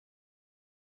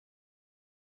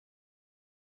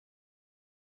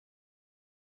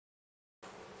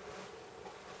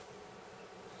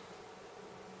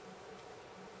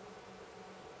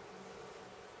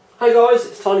Hey guys,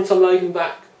 it's Tiny Tom Logan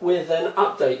back with an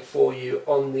update for you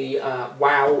on the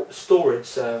WoW storage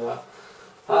server.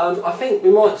 I think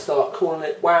we might start calling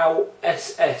it WoW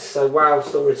SS, so WoW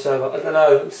storage server. I don't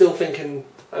know, I'm still thinking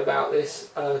about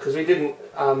this because we didn't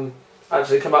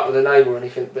actually come up with a name or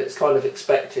anything, but it's kind of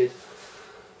expected.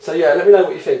 So yeah, let me know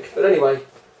what you think. But anyway,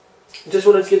 just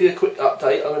wanted to give you a quick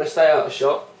update. I'm going to stay out of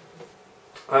shot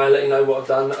and let you know what I've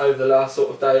done over the last sort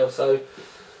of day or so.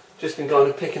 Just been kind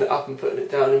of picking it up and putting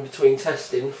it down in between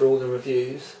testing for all the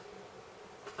reviews.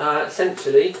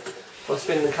 Essentially, if I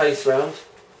spin the case round,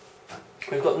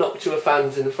 we've got Noctua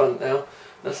fans in the front now.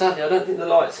 Now sadly I don't think the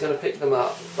light's going to pick them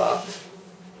up, but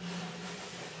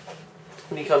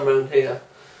when you come round here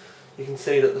you can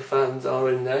see that the fans are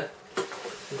in there.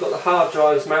 We've got the hard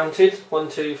drives mounted,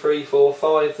 1, 2, 3, 4,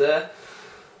 5 there.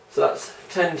 So that's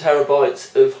 10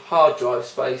 terabytes of hard drive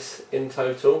space in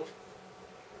total.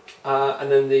 And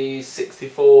then the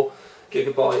 64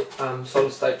 gigabyte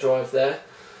solid state drive there.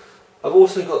 I've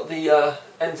also got the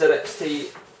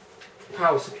NZXT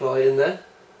power supply in there.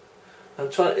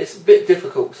 It's a bit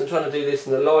difficult because I'm trying to do this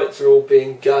and the lights are all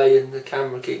being gay and the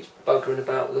camera keeps buggering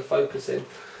about with the focusing.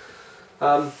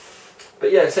 But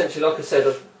yeah, essentially like I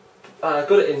said, I've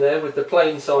got it in there with the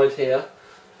plain side here.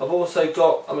 I've also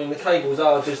got, the cables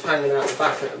are just hanging out the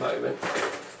back at the moment.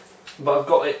 But I've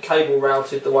got it cable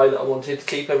routed the way that I wanted to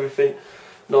keep everything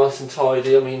nice and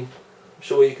tidy. I'm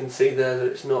sure you can see there that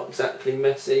it's not exactly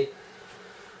messy.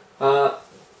 It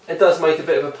does make a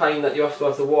bit of a pain that you have to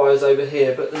have the wires over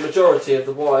here, but the majority of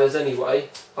the wires anyway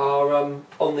are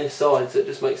on this side, so it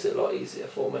just makes it a lot easier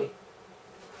for me.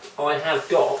 I have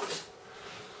got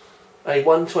a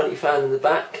 120 fan in the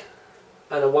back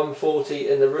and a 140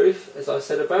 in the roof, as I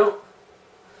said about.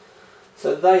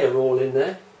 So they are all in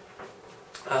there.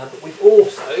 But we've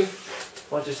also,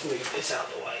 if I just move this out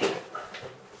of the way,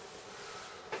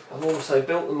 I've also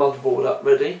built the motherboard up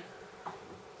ready.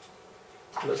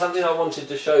 But something I wanted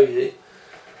to show you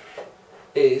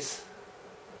is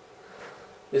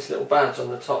this little badge on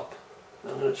the top.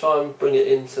 I'm going to try and bring it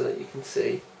in so that you can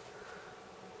see.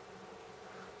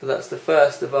 But that's the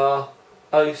first of our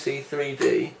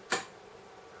OC3D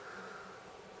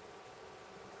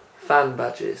fan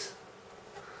badges.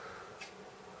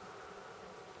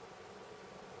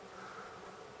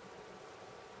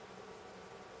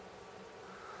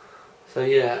 So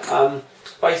yeah,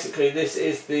 basically this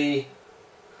is the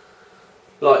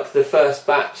first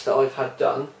batch that I've had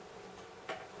done.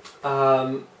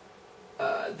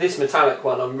 This metallic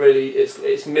one,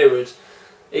 it's mirrored.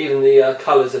 Even the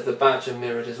colours of the badge are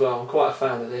mirrored as well. I'm quite a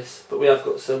fan of this, but we have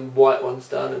got some white ones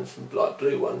done and some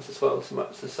blue ones as well to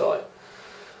match the site.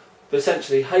 But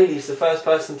essentially, Hayley's the first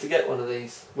person to get one of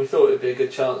these. We thought it would be a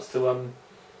good chance to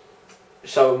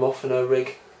show them off in her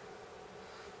rig.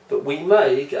 But we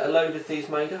may get a load of these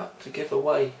made up to give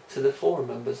away to the forum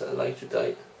members at a later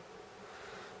date.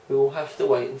 We will have to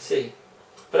wait and see.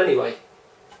 But anyway,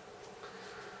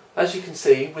 as you can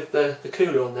see with the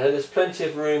cooler on there, there's plenty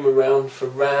of room around for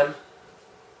RAM.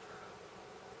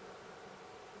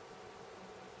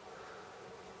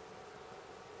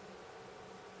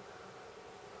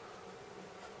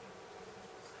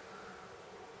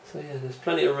 So yeah, there's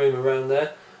plenty of room around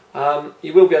there.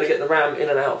 You will be able to get the RAM in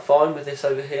and out fine with this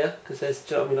over here, because there's,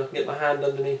 I can get my hand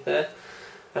underneath there.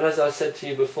 And as I said to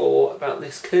you before about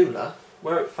this cooler,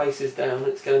 where it faces down,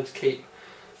 it's going to keep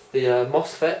the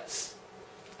MOSFETs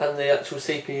and the actual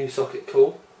CPU socket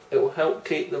cool. It will help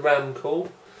keep the RAM cool,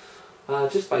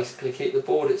 just basically keep the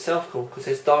board itself cool, because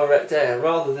there's direct air,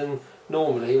 rather than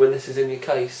normally when this is in your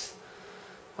case.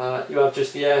 You have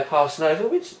just the air passing over,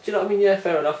 which, do you know what I mean? Yeah,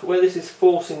 fair enough. Where this is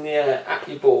forcing the air at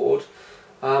your board,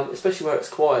 especially where it's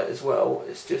quiet as well,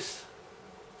 it's just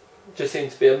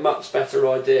seems to be a much better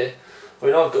idea.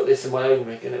 I've got this in my own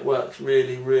rig and it works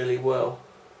really, really well.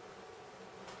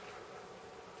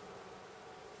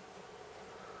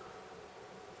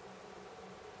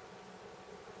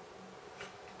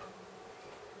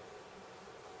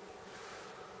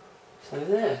 So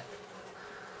there.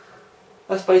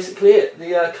 That's basically it.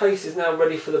 The case is now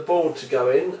ready for the board to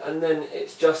go in, and then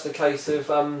it's just a case of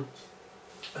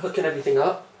hooking everything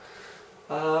up.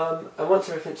 And once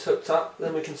everything's hooked up,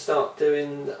 then we can start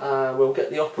doing, we'll get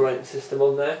the operating system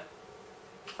on there.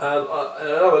 I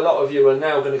know a lot of you are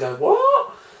now going to go,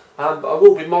 what? But I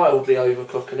will be mildly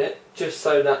overclocking it, just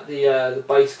so that the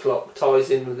base clock ties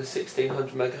in with the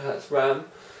 1600 MHz RAM.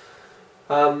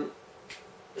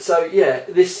 So yeah,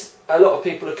 a lot of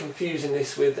people are confusing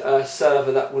this with a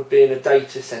server that would be in a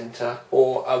data centre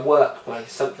or a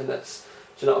workplace, something that's,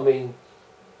 do you know what I mean,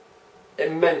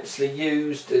 immensely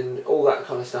used and all that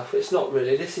kind of stuff. It's not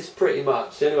really. This is pretty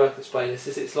much, the only way I can explain this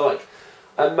is it's like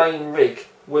a main rig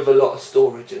with a lot of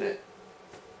storage in it.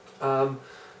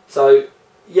 So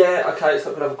yeah, okay, it's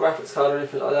not going to have a graphics card or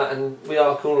anything like that, and we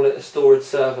are calling it a storage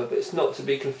server, but it's not to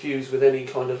be confused with any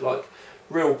kind of like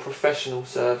real professional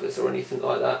servers or anything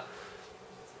like that.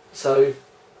 So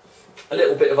a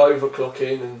little bit of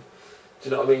overclocking and, do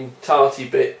you know what I mean, tarty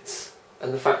bits,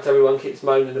 and the fact everyone keeps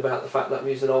moaning about the fact that I'm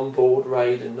using onboard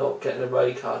RAID and not getting a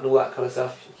RAID card and all that kind of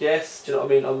stuff. Yes, do you know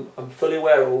what I mean? I'm fully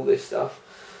aware of all this stuff,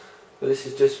 but this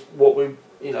is just what we,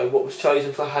 you know, what was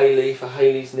chosen for Hayley, for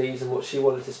Hayley's needs and what she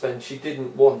wanted to spend. She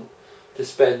didn't want to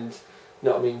spend, you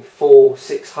know what I mean,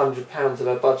 £400-600 of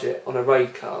her budget on a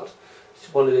RAID card.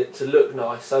 She wanted it to look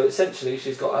nice. So essentially,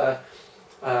 she's got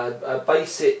a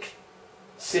basic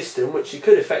system which you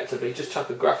could effectively just chuck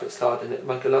a graphics card in it and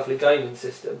make a lovely gaming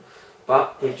system,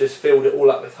 but we've just filled it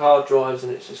all up with hard drives,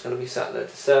 and it's just going to be sat there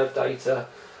to serve data,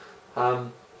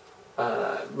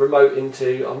 remote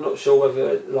into, I'm not sure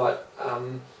whether like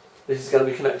this is going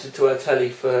to be connected to her telly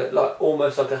for like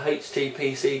almost like a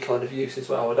HTPC kind of use as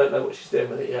well. I don't know what she's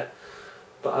doing with it yet,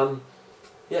 but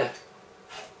yeah,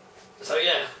 so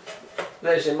yeah,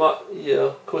 there's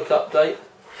your quick update.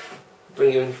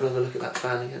 Bring you in for another look at that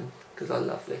fan again, because I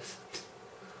love this.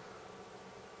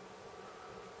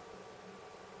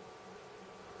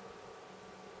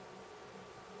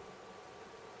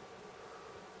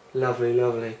 Lovely,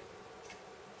 lovely.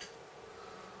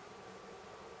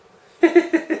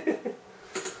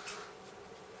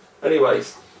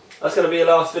 Anyways, that's going to be the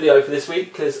last video for this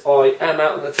week, because I am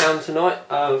out in the town tonight,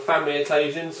 family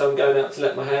occasion, so I'm going out to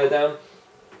let my hair down.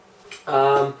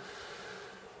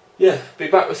 Yeah, be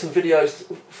back with some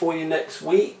videos for you next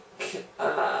week.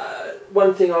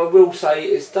 One thing I will say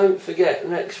is, don't forget,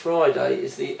 next Friday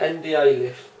is the NDA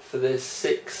lift for the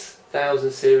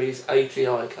 6000 series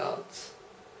ATI cards.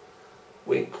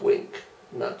 Wink, wink,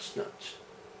 nudge, nudge.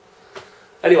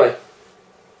 Anyway,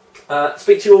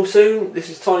 speak to you all soon. This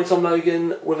is Tiny Tom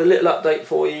Logan with a little update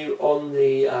for you on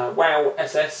the WoW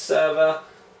SS server.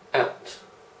 Out.